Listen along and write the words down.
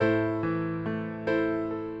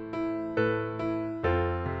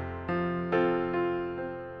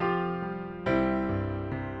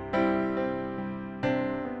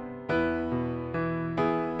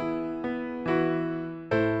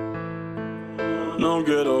No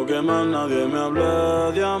quiero que más nadie me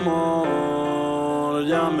hable de amor,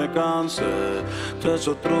 ya me cansé de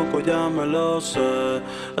esos trucos, ya me los sé,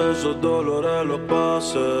 esos dolores los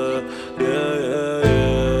pasé,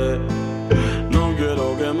 yeah. No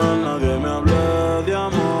quiero que más nadie me hable de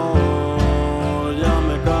amor, ya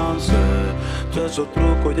me cansé de esos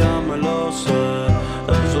trucos, ya me los sé,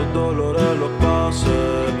 esos dolores los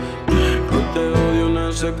pasé. Te odio en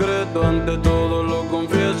el secreto, ante todo lo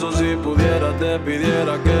confieso. Si pudiera te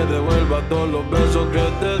pidiera que devuelva todos los besos que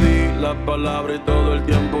te di, las palabras y todo el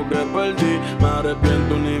tiempo que perdí. Me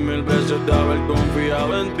arrepiento ni mil veces de haber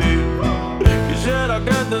confiado en ti. Quisiera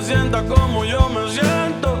que te sientas como yo me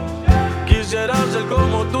siento, quisiera ser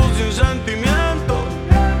como tú sin sentimiento.